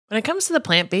When it comes to the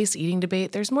plant-based eating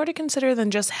debate, there's more to consider than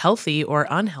just healthy or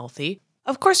unhealthy.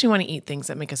 Of course, we want to eat things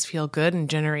that make us feel good and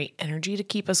generate energy to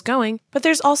keep us going, but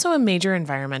there's also a major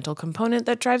environmental component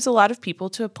that drives a lot of people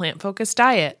to a plant-focused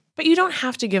diet. But you don't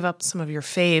have to give up some of your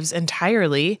faves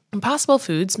entirely. Impossible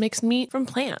Foods makes meat from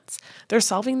plants. They're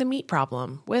solving the meat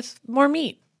problem with more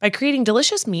meat. By creating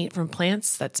delicious meat from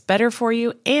plants that's better for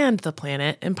you and the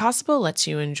planet, Impossible lets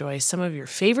you enjoy some of your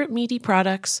favorite meaty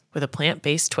products with a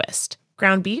plant-based twist.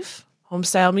 Ground beef,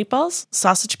 home-style meatballs,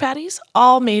 sausage patties,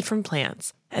 all made from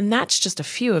plants. And that's just a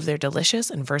few of their delicious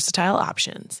and versatile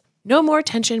options. No more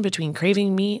tension between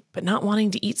craving meat but not wanting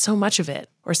to eat so much of it,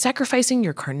 or sacrificing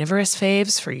your carnivorous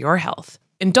faves for your health.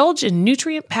 Indulge in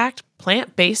nutrient-packed,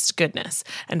 plant-based goodness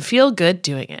and feel good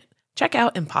doing it. Check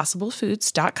out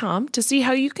ImpossibleFoods.com to see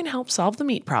how you can help solve the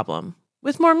meat problem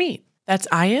with more meat. That's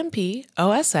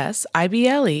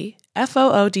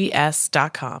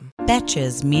ImpossibleFoods.com.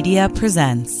 Betches Media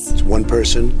presents. It's one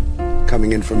person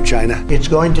coming in from China. It's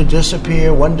going to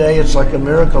disappear. One day it's like a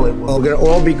miracle. It will. We're going to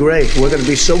all be great. We're going to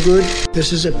be so good.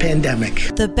 This is a pandemic.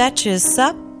 The Betches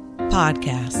Sup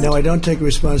podcast. No, I don't take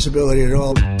responsibility at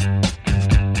all.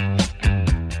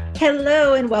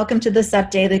 Hello and welcome to the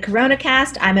Sup Daily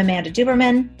CoronaCast. I'm Amanda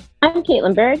Duberman. I'm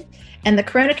Caitlin Bird. And the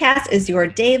CoronaCast is your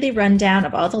daily rundown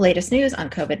of all the latest news on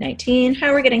COVID-19,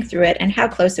 how we're getting through it, and how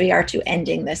close we are to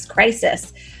ending this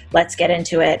crisis. Let's get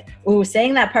into it. Ooh,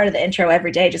 saying that part of the intro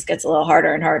every day just gets a little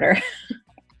harder and harder.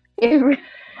 I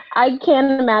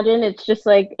can't imagine. It's just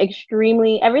like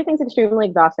everything's extremely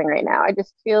exhausting right now. I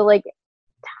just feel like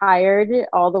tired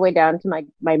all the way down to my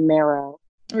marrow.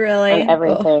 Really? On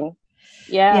everything. Oh.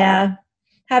 Yeah.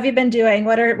 How have you been doing?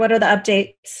 What are the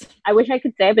updates? I wish I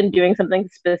could say I've been doing something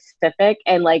specific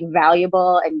and like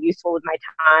valuable and useful with my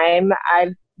time.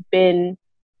 I've been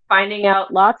finding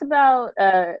out lots about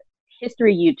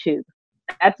history YouTube.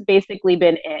 That's basically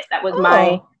been it. That was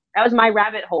my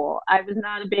rabbit hole. I was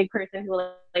not a big person who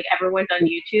like ever went on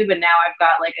YouTube, and now I've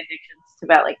got like addictions to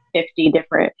about like 50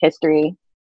 different history.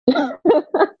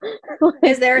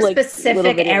 Is there a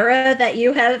specific era that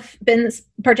you have been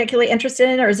particularly interested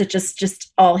in, or is it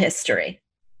just all history?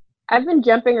 I've been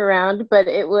jumping around, but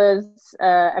it was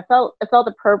it felt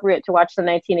appropriate to watch the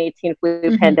 1918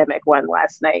 flu pandemic one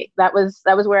last night. That was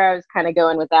where I was kind of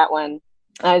going with that one.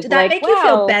 Did that make you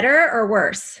feel better or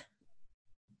worse?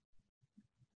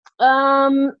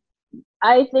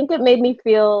 I think it made me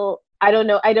feel, I don't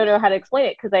know how to explain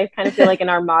it, because I kind of feel like in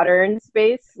our modern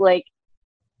space, like,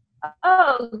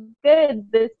 oh, good,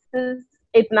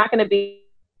 it's not going to be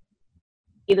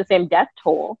the same death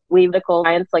toll. We medical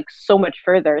science like so much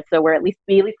further, so we at least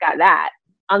got that.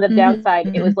 On the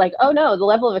downside, it was like, oh no, the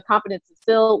level of incompetence is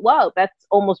still, wow, that's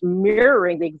almost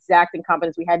mirroring the exact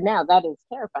incompetence we had now. That is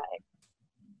terrifying.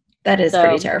 That is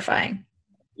pretty terrifying.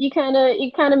 You kind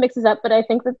of mixes up, but I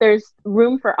think that there's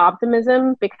room for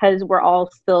optimism because we're all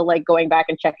still like going back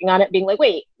and checking on it, being like,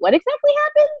 wait, what exactly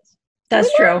happened?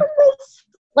 That's true.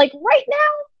 Like right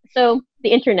now. So the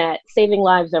internet saving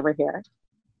lives over here.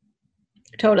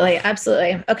 Totally.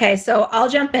 Absolutely. Okay. So I'll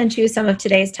jump into some of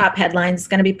today's top headlines. It's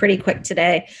going to be pretty quick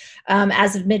today.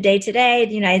 As of midday today,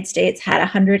 the United States had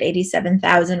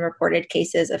 187,000 reported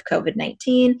cases of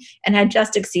COVID-19 and had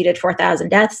just exceeded 4,000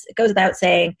 deaths. It goes without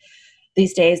saying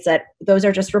these days that those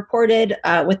are just reported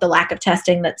with the lack of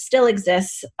testing that still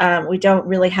exists. We don't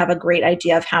really have a great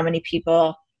idea of how many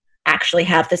people actually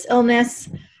have this illness.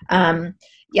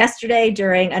 Yesterday,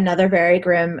 during another very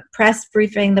grim press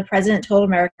briefing, the president told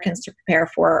Americans to prepare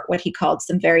for what he called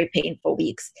some very painful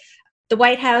weeks. The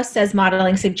White House says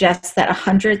modeling suggests that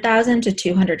 100,000 to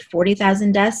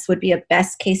 240,000 deaths would be a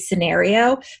best case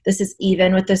scenario. This is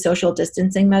even with the social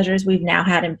distancing measures we've now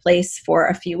had in place for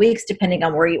a few weeks, depending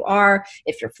on where you are.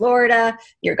 If you're Florida,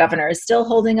 your governor is still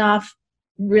holding off,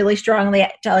 really strongly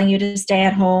telling you to stay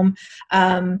at home.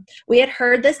 We had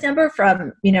heard this number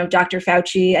from, Dr.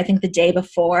 Fauci, I think the day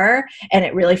before, and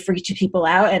it really freaked people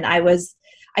out. And I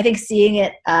think seeing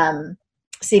it,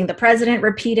 seeing the president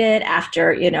repeat it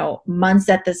after, months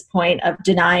at this point of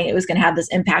denying it was going to have this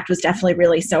impact was definitely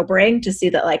really sobering to see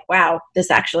that, like, wow,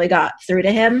 this actually got through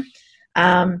to him.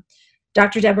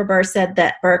 Dr. Deborah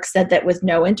Birx said that with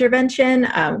no intervention,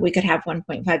 we could have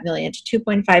 1.5 million to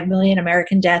 2.5 million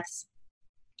American deaths.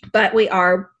 But we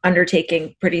are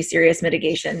undertaking pretty serious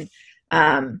mitigation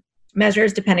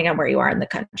measures depending on where you are in the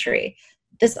country.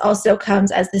 This also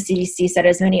comes, as the CDC said,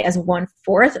 as many as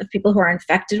 1/4 of people who are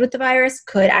infected with the virus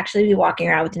could actually be walking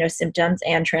around with no symptoms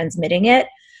and transmitting it.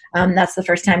 That's the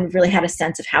first time we've really had a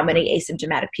sense of how many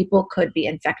asymptomatic people could be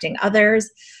infecting others.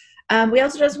 We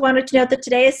also just wanted to note that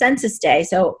today is Census Day.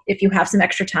 So if you have some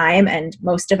extra time, and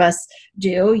most of us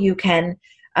do, you can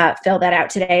fill that out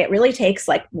today. It really takes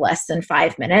like less than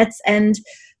 5 minutes. And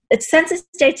it's Census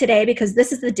Day today because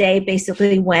this is the day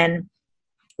basically when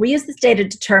we use this day to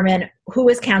determine who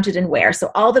is counted and where.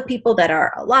 So all the people that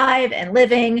are alive and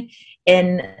living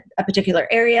in a particular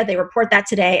area, they report that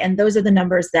today. And those are the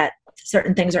numbers that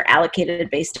certain things are allocated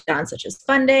based on, such as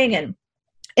funding and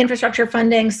infrastructure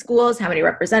funding, schools, how many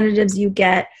representatives you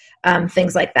get,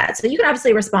 things like that. So you can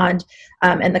obviously respond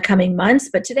in the coming months,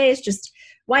 but today is just,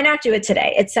 why not do it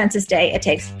today? It's Census Day. It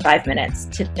takes 5 minutes.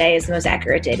 Today is the most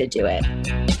accurate day to do it.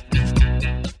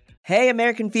 Hey,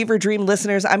 American Fever Dream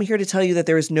listeners, I'm here to tell you that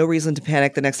there is no reason to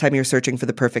panic the next time you're searching for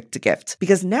the perfect gift,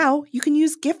 because now you can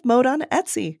use gift mode on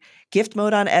Etsy. Gift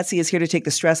mode on Etsy is here to take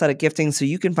the stress out of gifting so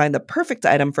you can find the perfect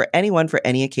item for anyone for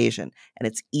any occasion. And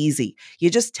it's easy. You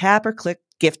just tap or click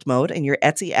gift mode in your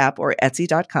Etsy app or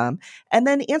Etsy.com, and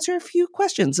then answer a few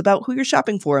questions about who you're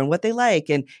shopping for and what they like.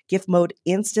 And gift mode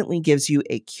instantly gives you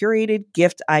a curated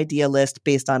gift idea list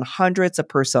based on hundreds of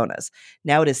personas.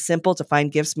 Now it is simple to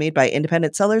find gifts made by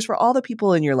independent sellers for all the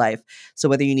people in your life. So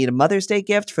whether you need a Mother's Day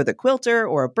gift for the quilter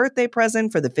or a birthday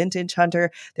present for the vintage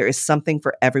hunter, there is something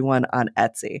for everyone on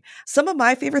Etsy. Some of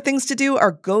my favorite things to do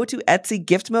are go to Etsy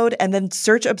gift mode and then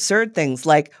search absurd things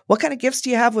like, what kind of gifts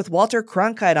do you have with Walter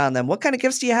Cronkite on them? What kind of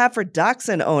gifts do you have for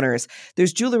dachshund owners?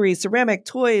 There's jewelry, ceramic,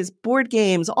 toys, board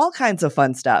games, all kinds of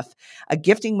fun stuff. A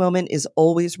gifting moment is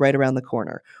always right around the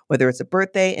corner, whether it's a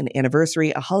birthday, an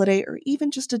anniversary, a holiday, or even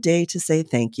just a day to say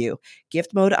thank you.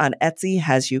 Gift mode on Etsy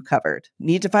has you covered.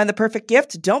 Need to find the perfect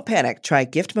gift? Don't panic. Try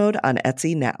gift mode on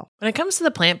Etsy now. When it comes to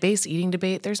the plant-based eating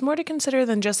debate, there's more to consider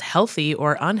than just healthy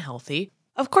or unhealthy.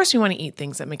 Of course, we want to eat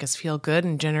things that make us feel good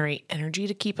and generate energy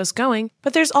to keep us going,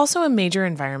 but there's also a major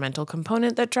environmental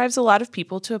component that drives a lot of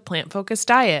people to a plant-focused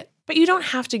diet. But you don't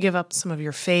have to give up some of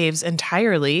your faves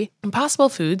entirely. Impossible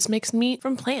Foods makes meat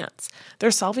from plants.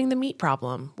 They're solving the meat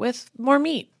problem with more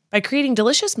meat. By creating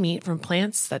delicious meat from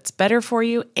plants that's better for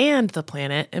you and the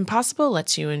planet, Impossible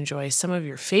lets you enjoy some of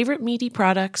your favorite meaty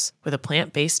products with a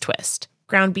plant-based twist.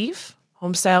 Ground beef,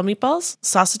 home-style meatballs,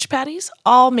 sausage patties,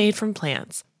 all made from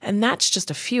plants. And that's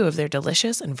just a few of their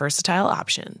delicious and versatile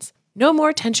options. No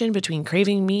more tension between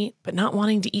craving meat but not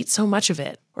wanting to eat so much of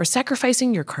it, or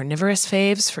sacrificing your carnivorous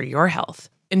faves for your health.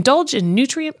 Indulge in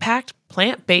nutrient-packed,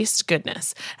 plant-based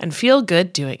goodness and feel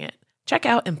good doing it. Check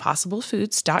out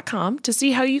ImpossibleFoods.com to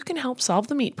see how you can help solve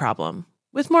the meat problem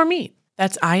with more meat.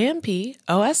 That's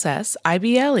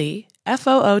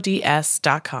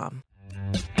ImpossibleFoods.com.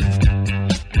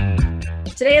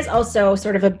 Today is also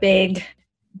sort of a big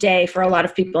day for a lot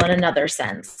of people in another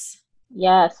sense.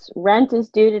 Yes, rent is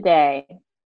due today.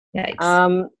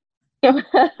 Yikes.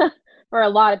 For a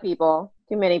lot of people,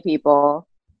 too many people.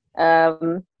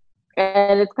 And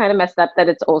it's kind of messed up that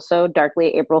it's also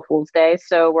darkly April Fool's Day.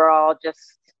 So we're all just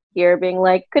here being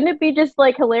like, couldn't it be just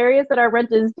like hilarious that our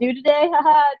rent is due today?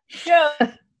 Haha, joke.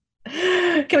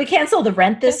 Can we cancel the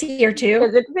rent this year too?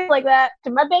 Because it feels like that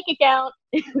to my bank account.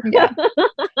 Yeah.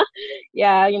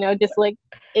 Yeah, you know, just like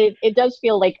it does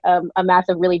feel like a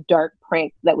massive, really dark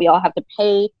prank that we all have to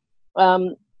pay.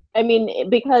 I mean,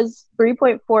 because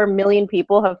 3.4 million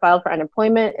people have filed for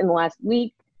unemployment in the last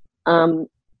week.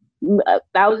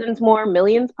 Thousands more,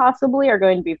 millions possibly, are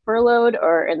going to be furloughed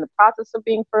or in the process of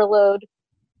being furloughed.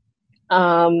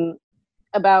 They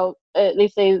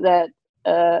say that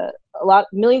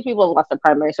millions of people have lost their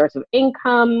primary source of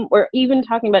income. We're even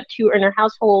talking about two-earner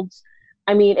households.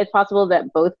 I mean, it's possible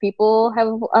that both people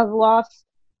have lost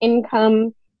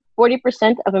income.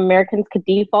 40% of Americans could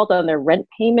default on their rent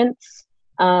payments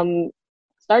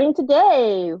starting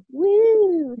today.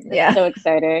 Woo! Yeah. So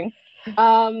exciting.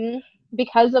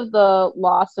 Because of the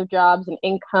loss of jobs and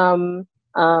income,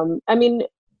 I mean,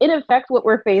 in effect, what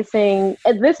we're facing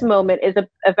at this moment is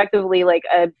effectively like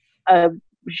a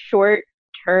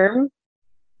short-term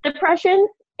depression,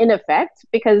 in effect,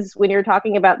 because when you're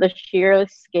talking about the sheer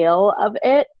scale of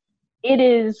it, it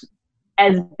is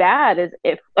as bad as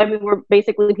we're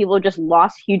basically, people just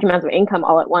lost huge amounts of income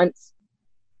all at once.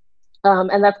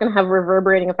 And that's going to have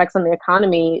reverberating effects on the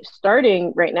economy,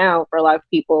 starting right now for a lot of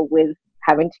people with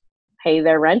having to pay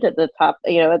their rent at the top,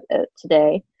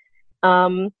 today.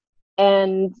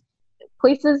 And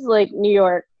places like New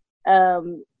York,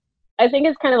 I think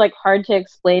it's kind of like hard to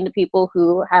explain to people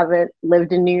who haven't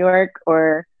lived in New York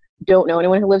or don't know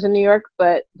anyone who lives in New York,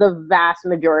 but the vast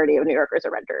majority of New Yorkers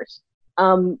are renters,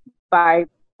 by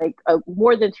like a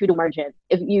more than 2 to margin.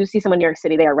 If you see someone in New York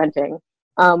City, they are renting.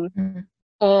 And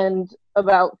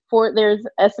there's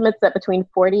estimates that between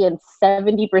 40 and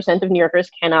 70% of New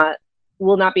Yorkers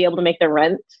will not be able to make their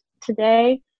rent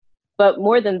today. But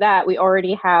more than that, we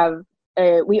already had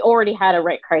a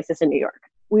rent crisis in New York.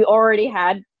 We already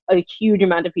had a huge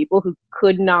amount of people who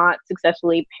could not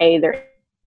successfully pay their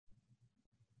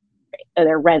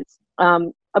rents.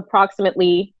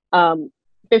 Approximately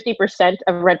 50%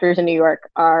 of renters in New York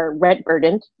are rent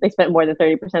burdened. They spend more than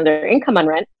 30% of their income on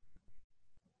rent.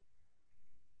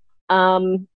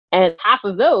 And half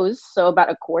of those, so about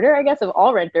a quarter, I guess, of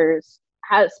all renters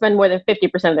spend more than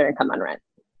 50% of their income on rent.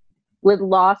 With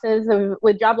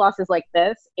job losses like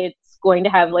this, it's going to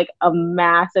have like a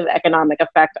massive economic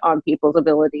effect on people's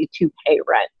ability to pay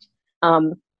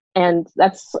rent. And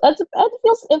it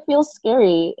feels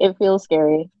scary. It feels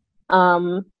scary.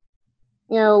 And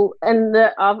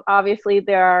obviously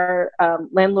there are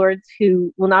landlords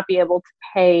who will not be able to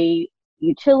pay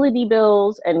utility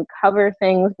bills and cover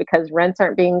things because rents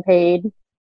aren't being paid.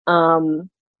 I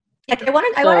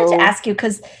wanted to ask you,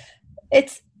 because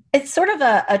it's sort of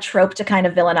a trope to kind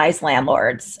of villainize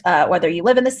landlords, whether you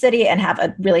live in the city and have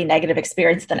a really negative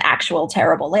experience with an actual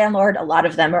terrible landlord. A lot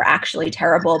of them are actually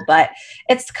terrible, but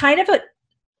it's kind of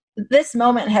this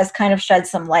moment has kind of shed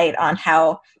some light on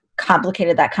how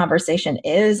complicated that conversation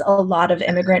is. A lot of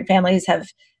immigrant families have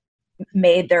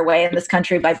made their way in this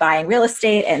country by buying real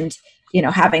estate and,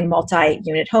 having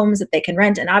multi-unit homes that they can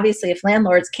rent. And obviously if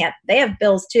landlords can't, they have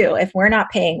bills too. If we're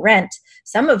not paying rent,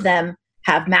 some of them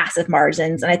have massive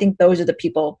margins. And I think those are the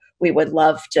people we would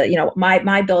love to,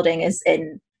 my building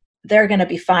they're going to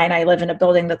be fine. I live in a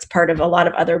building that's part of a lot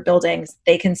of other buildings.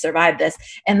 They can survive this.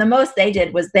 And the most they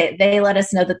did was they let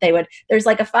us know that there's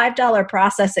like a $4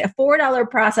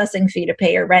 processing fee to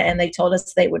pay your rent. And they told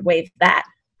us they would waive that,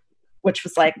 which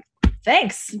was like,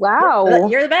 thanks. Wow.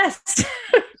 You're the best.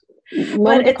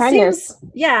 But it seems,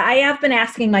 I have been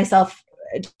asking myself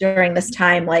during this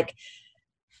time, like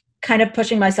kind of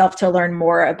pushing myself to learn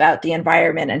more about the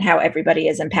environment and how everybody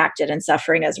is impacted and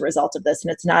suffering as a result of this.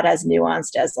 And it's not as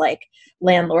nuanced as like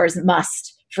landlords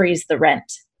must freeze the rent.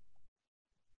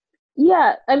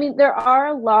 Yeah, I mean, there are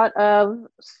a lot of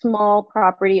small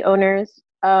property owners.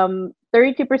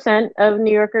 32% of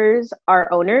New Yorkers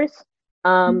are owners.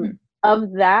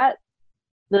 Of that,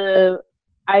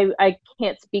 I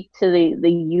can't speak to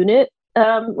the unit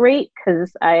rate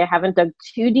because I haven't dug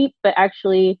too deep, but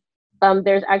actually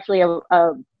there's actually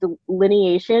a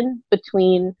delineation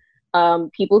between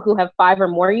people who have 5 or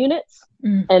more units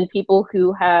and people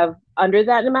who have under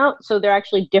that amount. So they're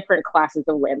actually different classes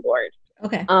of landlord.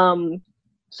 Okay.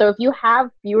 So if you have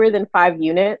fewer than 5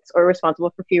 units or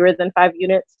responsible for fewer than 5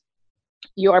 units,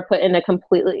 you are put in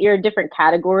you're a different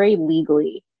category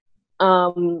legally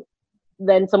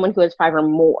than someone who has 5 or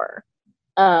more.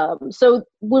 So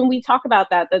when we talk about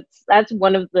that's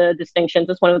one of the distinctions.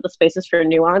 It's one of the spaces for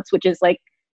nuance, which is like,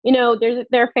 there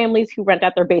are families who rent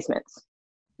out their basements.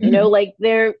 Like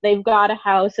they've got a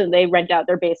house and they rent out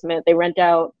their basement. They rent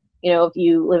out, if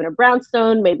you live in a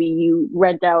brownstone, maybe you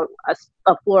rent out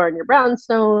a floor in your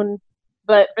brownstone.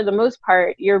 But for the most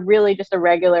part, you're really just a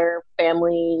regular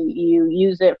family. You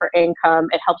use it for income.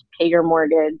 It helps pay your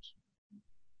mortgage.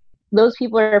 Those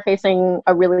people are facing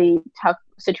a really tough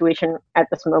situation at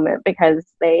this moment because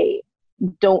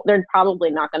they're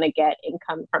probably not going to get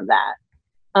income from that.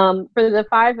 For the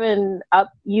 5 and up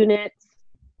units,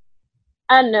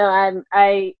 I don't know.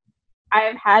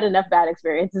 I've had enough bad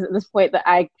experiences at this point that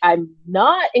I'm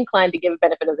not inclined to give a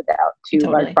benefit of the doubt to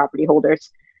large property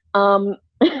holders.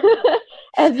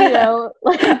 As you know,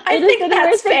 I think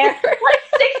that's fair.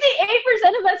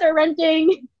 68% of us are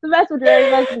renting. The vast majority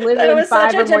of us live in 5 or more units. That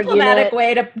was such a diplomatic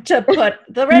way to put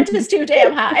the rent is too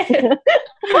damn high.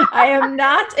 I am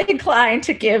not inclined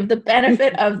to give the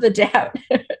benefit of the doubt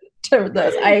to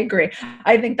those. I agree.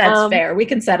 I think that's fair. We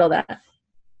can settle that.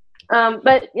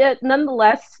 But yeah,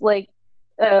 nonetheless,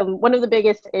 one of the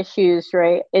biggest issues,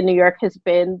 right, in New York has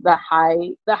been the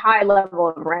high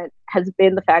level of rent, has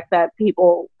been the fact that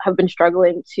people have been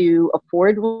struggling to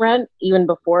afford rent even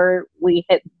before we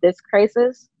hit this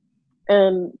crisis.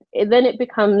 And then it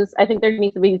becomes, I think there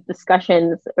needs to be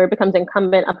discussions, or it becomes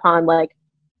incumbent upon,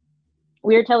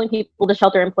 we are telling people to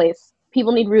shelter in place.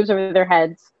 People need roofs over their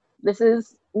heads. This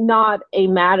is not a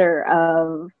matter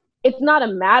of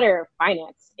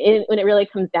finance when it really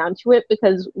comes down to it,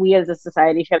 because we as a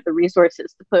society should have the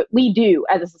resources we do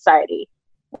as a society.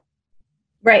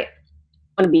 Right.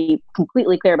 I want to be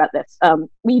completely clear about this.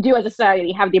 We do as a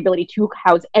society have the ability to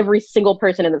house every single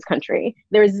person in this country.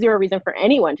 There is zero reason for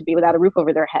anyone to be without a roof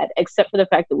over their head, except for the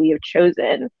fact that we have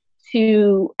chosen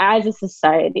to, as a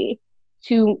society,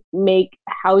 to make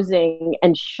housing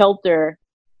and shelter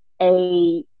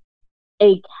a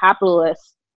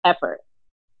capitalist effort.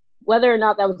 Whether or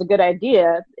not that was a good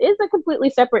idea is a completely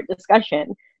separate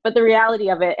discussion. But the reality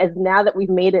of it is, now that we've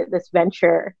made it this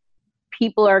venture,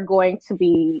 people are going to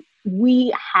be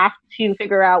we have to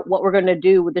figure out what we're going to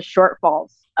do with the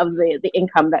shortfalls of the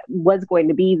income that was going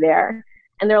to be there.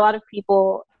 And there are a lot of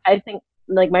people, I think,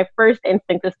 like my first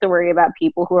instinct is to worry about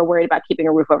people who are worried about keeping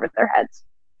a roof over their heads,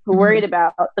 who are worried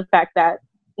about the fact that,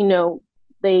 you know,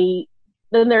 there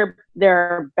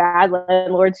are bad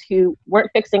landlords who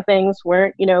weren't fixing things,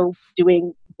 weren't, you know,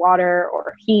 doing water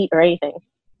or heat or anything.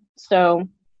 So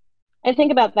I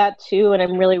think about that too, and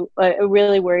I'm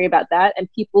really worry about that.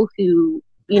 And people who,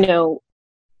 you know,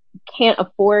 can't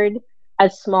afford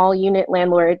as small unit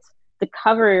landlords to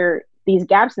cover these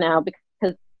gaps now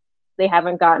because they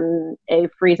haven't gotten a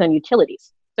freeze on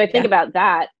utilities. So I think about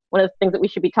that. One of the things that we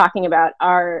should be talking about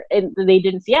they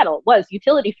did in Seattle was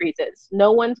utility freezes.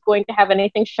 No one's going to have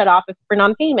anything shut off for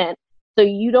non-payment. So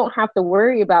you don't have to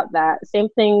worry about that. Same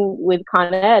thing with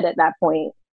Con Ed at that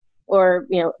point, or,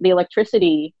 you know, the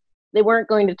electricity. They weren't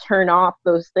going to turn off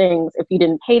those things if you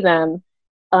didn't pay them.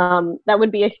 That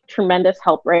would be a tremendous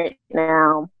help right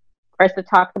now for us to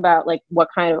talk about, like, what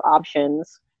kind of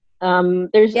options.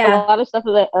 There's a lot of stuff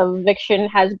that eviction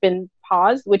has been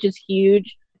paused, which is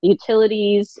huge.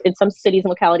 Utilities in some cities and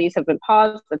localities have been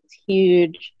paused. That's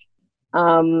huge.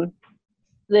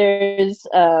 There's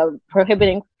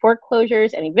prohibiting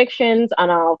foreclosures and evictions on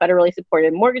all federally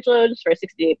supported mortgage loans for a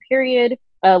 60-day period.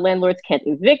 Landlords can't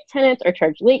evict tenants or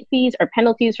charge late fees or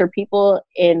penalties for people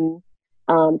in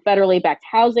federally backed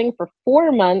housing for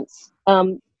 4 months.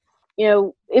 You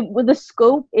know, the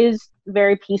scope is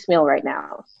very piecemeal right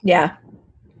now. Yeah.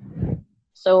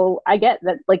 So I get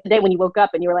that, like, today when you woke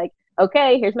up and you were like,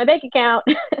 okay, here's my bank account.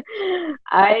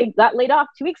 I got laid off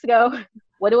 2 weeks ago.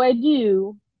 What do I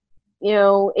do? You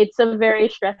know, it's a very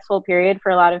stressful period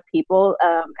for a lot of people.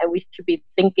 And we should be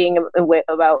thinking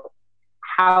about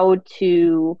how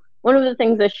to, one of the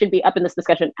things that should be up in this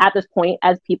discussion at this point,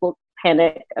 as people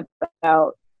panic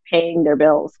about paying their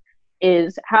bills,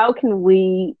 is how can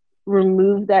we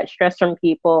remove that stress from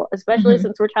people, especially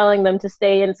since we're telling them to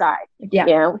stay inside. Yeah.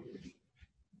 You know?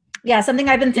 Yeah, something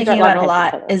I've been thinking about a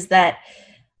lot is that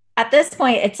at this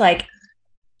point, it's like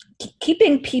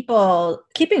keeping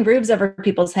roofs over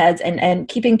people's heads and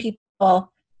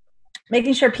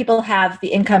making sure people have the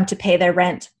income to pay their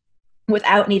rent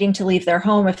without needing to leave their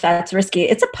home if that's risky.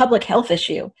 It's a public health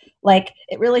issue. Like,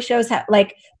 it really shows how,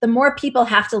 like, the more people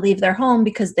have to leave their home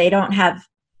because they don't have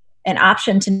an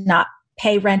option to not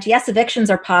pay rent. Yes, evictions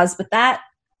are paused, but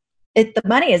the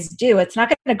money is due. It's not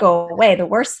going to go away.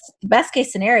 The best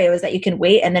case scenario is that you can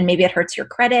wait, and then maybe it hurts your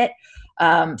credit.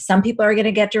 Some people are going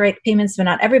to get direct payments, but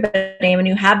not everybody. When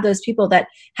you have those people that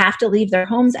have to leave their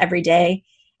homes every day,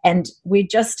 and we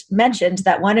just mentioned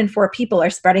that 1 in 4 people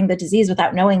are spreading the disease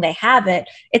without knowing they have it,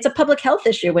 it's a public health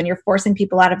issue when you're forcing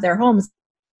people out of their homes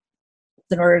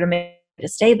in order to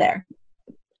stay there.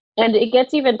 And it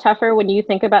gets even tougher when you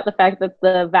think about the fact that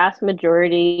the vast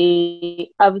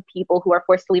majority of people who are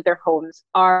forced to leave their homes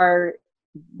are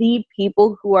the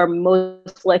people who are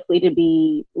most likely to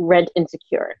be rent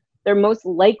insecure. They're most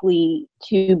likely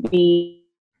to be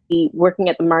working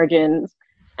at the margins.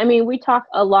 I mean, we talk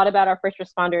a lot about our first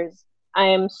responders. I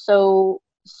am so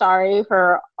sorry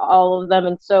for all of them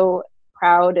and so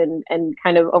proud and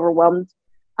kind of overwhelmed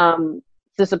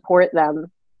to support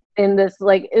them in this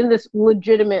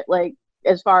legitimate, like,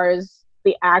 as far as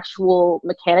the actual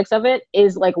mechanics of it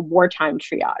is like wartime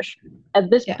triage.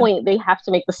 At this point, they have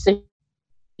to make decisions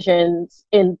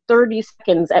in 30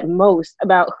 seconds at most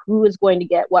about who is going to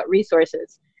get what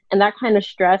resources. And that kind of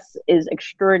stress is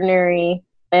extraordinary.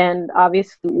 And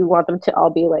obviously we want them to all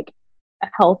be, like,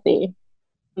 healthy.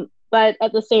 But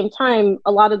at the same time,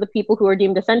 a lot of the people who are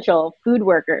deemed essential, food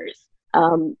workers,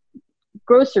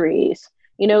 groceries,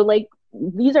 you know, like,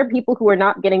 these are people who are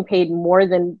not getting paid more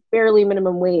than barely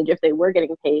minimum wage if they were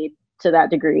getting paid to that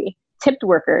degree. Tipped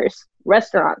workers,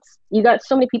 restaurants. You got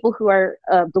so many people who are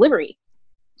delivery.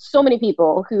 So many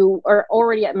people who are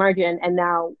already at margin and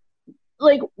now,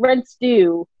 like, rent's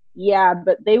due. Yeah,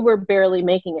 but they were barely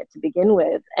making it to begin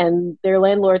with. And their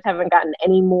landlords haven't gotten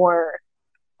any more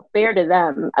fair to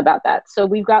them about that. So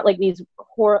we've got, like, these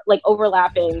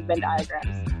overlapping Venn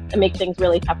diagrams that make things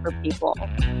really tough for people.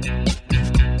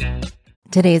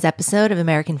 Today's episode of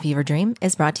American Fever Dream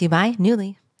is brought to you by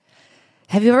Nuuly.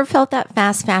 Have you ever felt that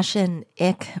fast fashion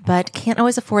ick, but can't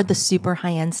always afford the super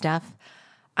high-end stuff?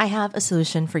 I have a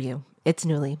solution for you. It's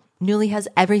Nuuly. Nuuly has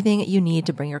everything you need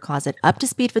to bring your closet up to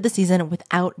speed for the season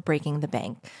without breaking the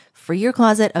bank. Free your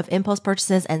closet of impulse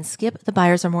purchases and skip the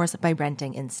buyer's remorse by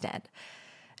renting instead.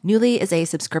 Nuuly is a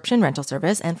subscription rental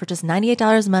service, and for just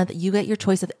 $98 a month, you get your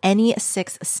choice of any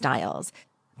 6 styles.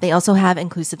 They also have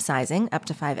inclusive sizing, up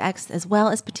to 5X, as well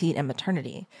as petite and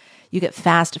maternity. You get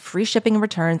fast, free shipping and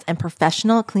returns and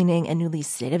professional cleaning and Nuuly's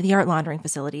state-of-the-art laundering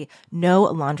facility. No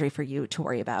laundry for you to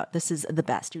worry about. This is the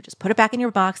best. You just put it back in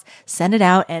your box, send it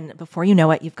out, and before you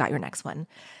know it, you've got your next one.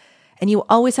 And you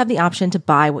always have the option to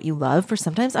buy what you love for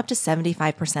sometimes up to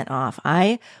 75% off.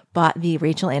 I bought the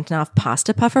Rachel Antonoff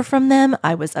pasta puffer from them.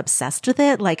 I was obsessed with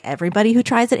it, like everybody who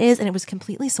tries it is, and it was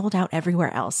completely sold out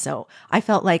everywhere else. So I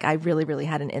felt like I really, really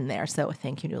had an in there. So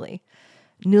thank you, Nuuly.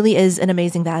 Nuuly is an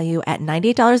amazing value at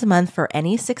 $98 a month for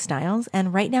any 6 styles.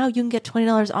 And right now you can get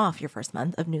 $20 off your first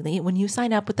month of Nuuly when you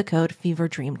sign up with the code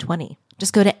FEVERDREAM20.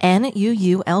 Just go to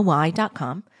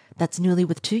NUULY.com. That's Nuuly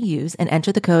with 2 U's and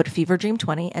enter the code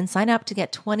FEVERDREAM20 and sign up to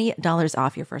get $20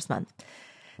 off your first month.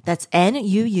 That's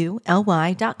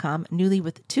NUULY.com, Nuuly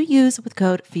with 2 U's with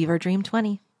code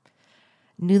FEVERDREAM20.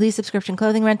 Nuuly subscription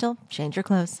clothing rental, change your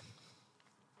clothes.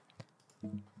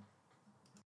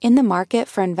 In the market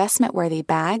for investment-worthy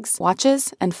bags,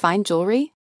 watches, and fine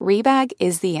jewelry, Rebag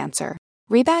is the answer.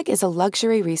 Rebag is a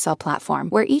luxury resale platform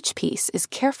where each piece is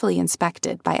carefully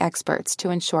inspected by experts to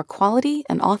ensure quality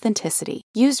and authenticity.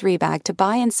 Use Rebag to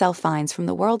buy and sell finds from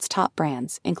the world's top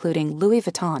brands, including Louis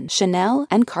Vuitton, Chanel,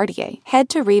 and Cartier. Head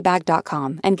to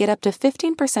Rebag.com and get up to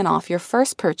 15% off your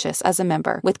first purchase as a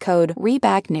member with code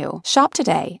REBAGNEW. Shop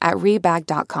today at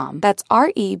Rebag.com. That's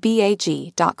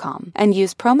REBAG.com. And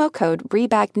use promo code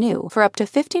REBAGNEW for up to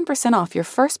 15% off your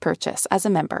first purchase as a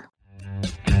member.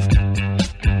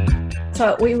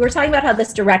 So we were talking about how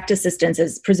this direct assistance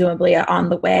is presumably on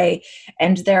the way,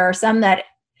 and there are some that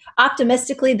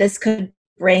optimistically this could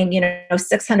bring,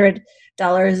 $600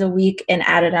 a week in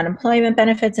added unemployment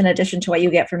benefits in addition to what you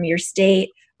get from your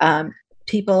state. A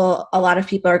lot of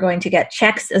people are going to get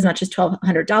checks as much as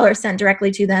 $1,200 sent directly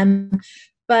to them,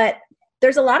 but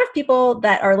there's a lot of people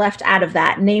that are left out of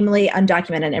that, namely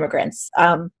undocumented immigrants.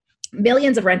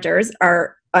 Millions of renters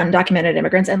are undocumented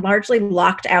immigrants and largely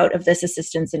locked out of this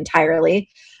assistance entirely.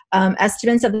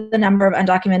 Estimates of the number of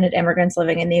undocumented immigrants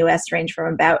living in the U.S. range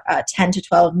from about 10 to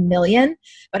 12 million.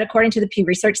 But according to the Pew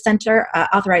Research Center,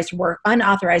 unauthorized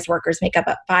workers make up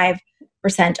 5%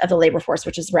 of the labor force,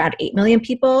 which is around 8 million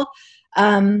people.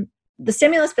 The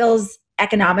stimulus bill's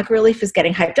economic relief is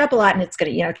getting hyped up a lot, and it's going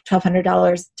to,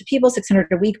 $1,200 to people, $600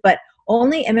 a week, but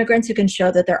only immigrants who can show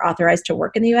that they're authorized to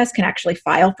work in the U.S. can actually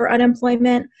file for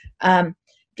unemployment.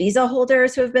 Visa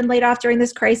holders who have been laid off during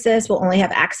this crisis will only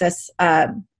have access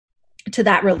to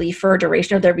that relief for a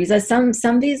duration of their visas.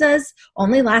 Some visas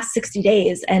only last 60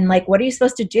 days. And what are you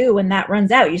supposed to do when that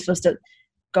runs out? You're supposed to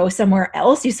go somewhere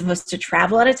else? You're supposed to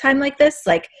travel at a time like this?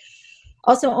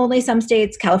 Also, only some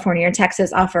states, California or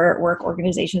Texas, offer work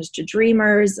organizations to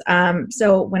Dreamers.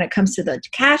 So when it comes to the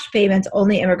cash payments,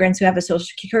 only immigrants who have a Social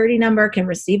Security number can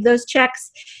receive those checks.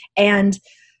 And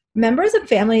members of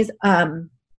families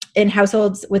in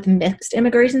households with mixed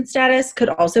immigration status could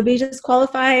also be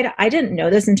disqualified. I didn't know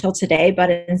this until today, but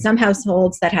in some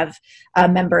households that have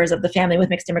members of the family with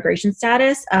mixed immigration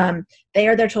status, they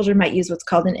or their children might use what's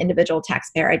called an individual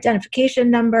taxpayer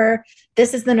identification number.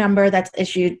 This is the number that's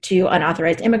issued to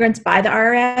unauthorized immigrants by the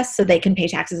IRS so they can pay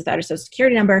taxes without a Social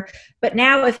Security number. But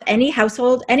now if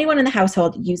anyone in the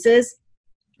household uses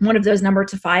one of those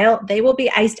numbers to file, they will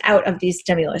be iced out of these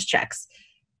stimulus checks.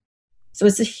 So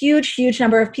it's a huge, huge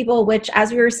number of people, which,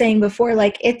 as we were saying before,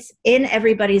 it's in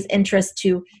everybody's interest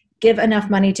to give enough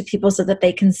money to people so that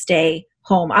they can stay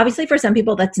home. Obviously, for some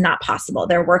people, that's not possible.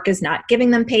 Their work is not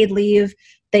giving them paid leave.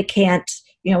 They can't,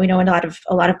 we know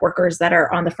a lot of workers that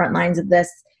are on the front lines of this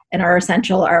and are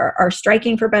essential are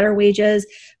striking for better wages.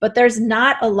 But there's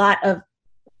not a lot of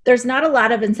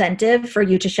incentive for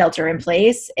you to shelter in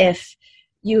place if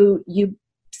you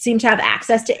seem to have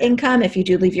access to income if you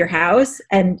do leave your house.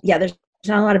 And there's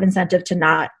not a lot of incentive to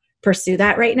not pursue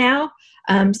that right now.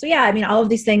 All of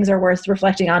these things are worth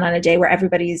reflecting on a day where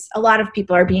a lot of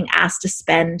people are being asked to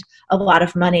spend a lot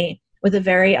of money with a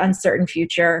very uncertain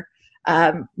future,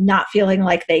 not feeling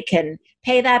like they can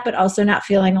pay that, but also not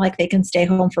feeling like they can stay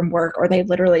home from work, or they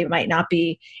literally might not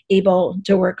be able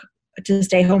to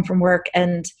stay home from work.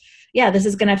 And this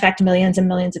is going to affect millions and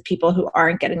millions of people who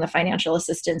aren't getting the financial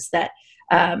assistance that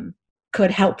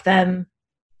could help them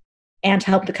and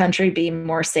help the country be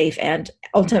more safe and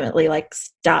ultimately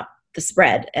stop the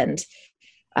spread. And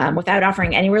without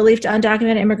offering any relief to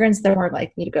undocumented immigrants, they're more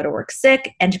likely to go to work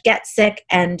sick and get sick.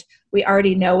 And we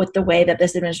already know with the way that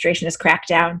this administration has cracked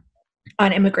down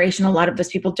on immigration, a lot of those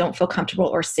people don't feel comfortable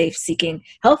or safe seeking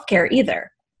healthcare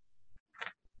either.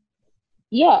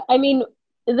 Yeah,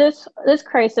 this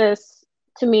crisis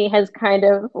to me has kind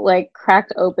of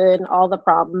cracked open all the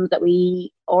problems that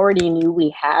we already knew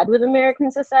we had with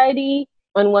American society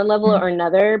on one level or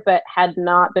another, but had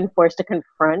not been forced to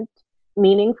confront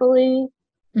meaningfully.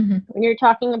 when you're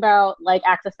talking about like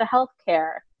access to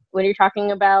healthcare, when you're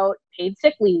talking about paid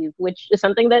sick leave, which is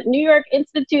something that New York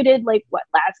instituted like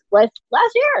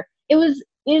last year. It was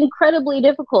incredibly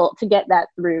difficult to get that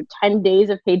through. 10 days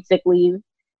of paid sick leave.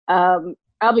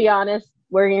 I'll be honest,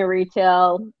 working in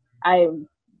retail, I'm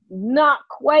not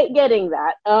quite getting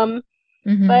that.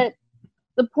 But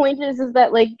the point is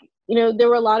that like, you know, there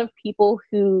were a lot of people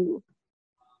who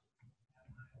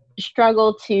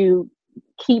struggle to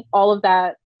keep all of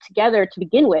that together to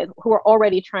begin with, who are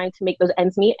already trying to make those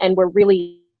ends meet, and were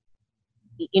really,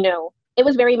 you know, it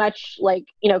was very much like,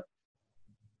 you know,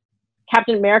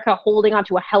 Captain America holding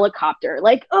onto a helicopter,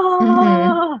 like,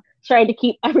 trying to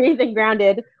keep everything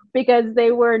grounded, because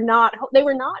they were not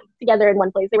together in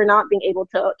one place. They were not being able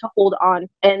to hold on,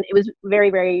 and it was very,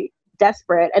 very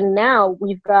desperate. And now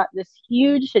we've got this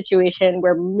huge situation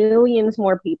where millions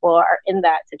more people are in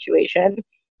that situation,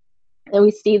 and we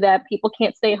see that people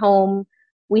can't stay home.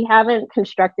 We haven't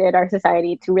constructed our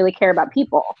society to really care about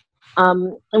people.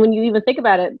 And when you even think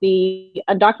about it, the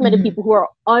undocumented people who are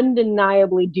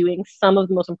undeniably doing some of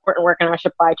the most important work in our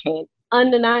supply chain,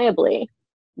 undeniably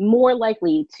more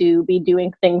likely to be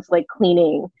doing things like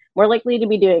cleaning, more likely to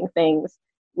be doing things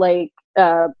like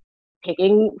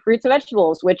picking fruits and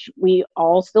vegetables, which we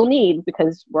all still need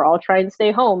because we're all trying to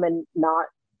stay home and not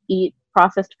eat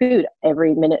processed food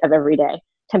every minute of every day,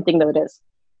 tempting though it is.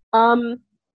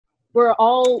 We're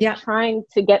all trying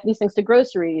to get these things to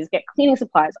groceries, get cleaning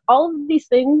supplies. All of these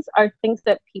things are things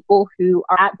that people who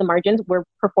are at the margins were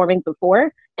performing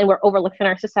before and were overlooked in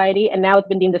our society. And now it's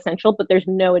been deemed essential, but there's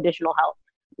no additional help,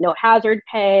 no hazard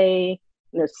pay,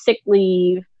 no sick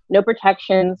leave, no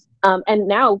protections. And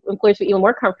now employers are even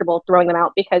more comfortable throwing them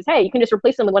out because, hey, you can just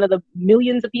replace them with one of the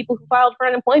millions of people who filed for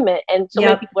unemployment. And so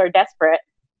many people are desperate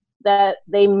that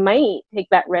they might take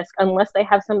that risk unless they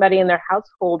have somebody in their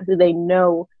household who they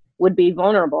know would be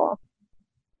vulnerable.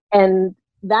 And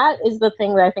that is the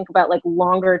thing that I think about like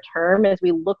longer term as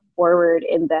we look forward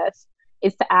in this,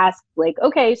 is to ask like,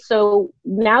 okay, so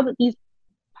now that these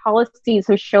policies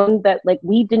have shown that like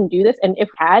we didn't do this, and if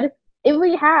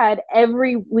we had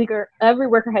every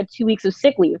worker had 2 weeks of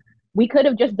sick leave, we could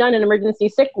have just done an emergency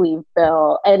sick leave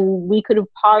bill, and we could have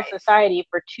paused society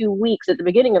for 2 weeks at the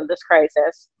beginning of this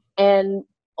crisis, and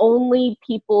only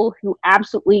people who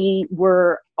absolutely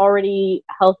were already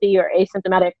healthy or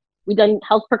asymptomatic, we done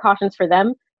health precautions for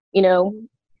them, you know,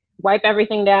 wipe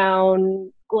everything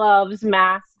down, gloves,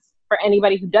 masks for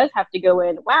anybody who does have to go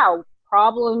in. Wow,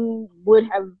 problem would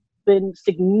have been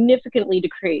significantly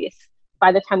decreased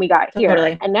by the time we got here.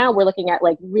 Totally. And now we're looking at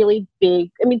like really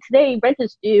big, I mean, today rent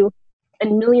is due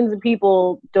and millions of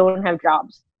people don't have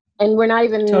jobs. And we're not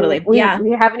even, we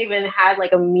haven't even had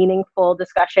like a meaningful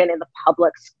discussion in the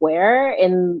public square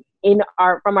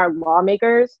from our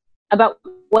lawmakers about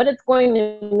what it's going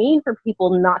to mean for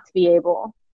people not to be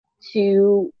able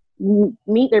to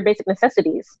meet their basic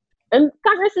necessities. And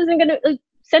Congress isn't going to,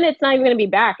 Senate's not even going to be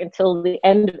back until the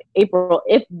end of April,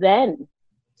 if then.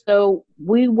 So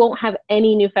we won't have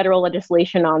any new federal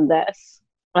legislation on this,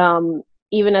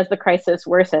 even as the crisis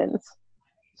worsens.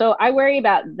 So I worry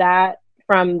about that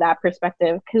from that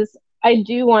perspective, because I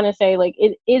do want to say, like,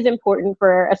 it is important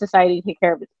for a society to take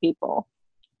care of its people.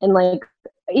 And, like,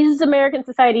 is American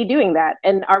society doing that?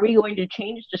 And are we going to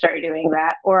change to start doing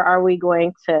that? Or are we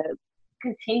going to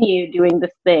continue doing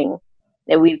this thing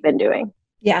that we've been doing?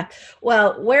 Yeah.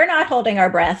 Well, we're not holding our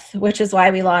breath, which is why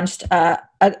we launched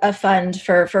a fund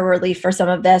for relief for some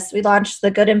of this. We launched the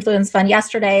Good Influence Fund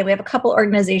yesterday. We have a couple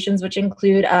organizations, which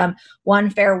include One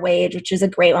Fair Wage, which is a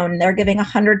great one. They're giving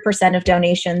 100% of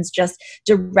donations just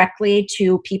directly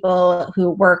to people who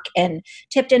work in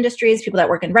tipped industries, people that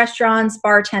work in restaurants,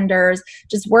 bartenders,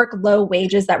 just work low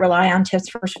wages that rely on tips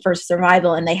for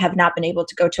survival, and they have not been able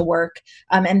to go to work.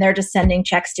 And they're just sending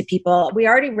checks to people. We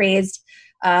already raised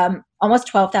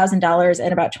almost $12,000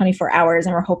 in about 24 hours,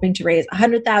 and we're hoping to raise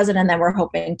 $100,000, and then we're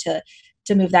hoping to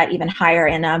move that even higher.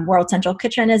 And World Central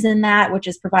Kitchen is in that, which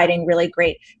is providing really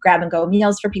great grab-and-go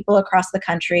meals for people across the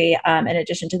country, in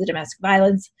addition to the domestic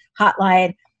violence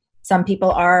hotline. Some people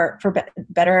are, for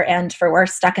better and for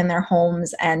worse, stuck in their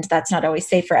homes, and that's not always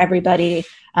safe for everybody.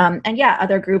 And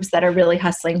other groups that are really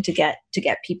hustling to get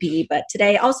PPE. But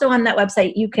today, also on that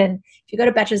website, you can, if you go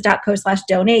to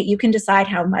betches.co/donate, you can decide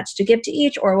how much to give to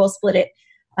each, or we'll split it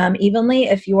evenly.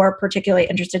 If you are particularly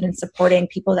interested in supporting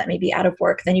people that may be out of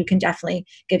work, then you can definitely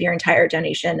give your entire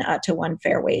donation to One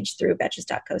Fair Wage through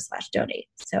betches.co/donate.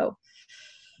 So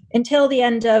until the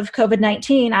end of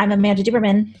COVID-19, I'm Amanda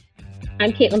Duberman.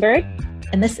 I'm Caitlin Berg.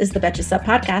 And this is the Betches Sup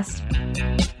Podcast.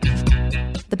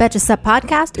 The Betches Sup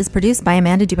podcast is produced by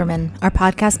Amanda Duberman. Our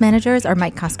podcast managers are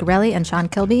Mike Coscarelli and Sean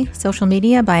Kilby. Social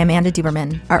media by Amanda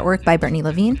Duberman. Artwork by Brittany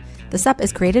Levine. The Sup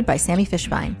is created by Sammy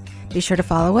Fishbein. Be sure to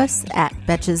follow us at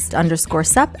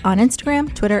Betches_Sup on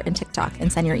Instagram, Twitter, and TikTok,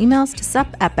 and send your emails to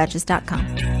sup@betches.com.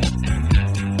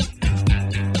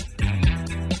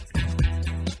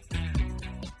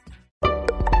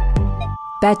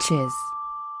 Betches.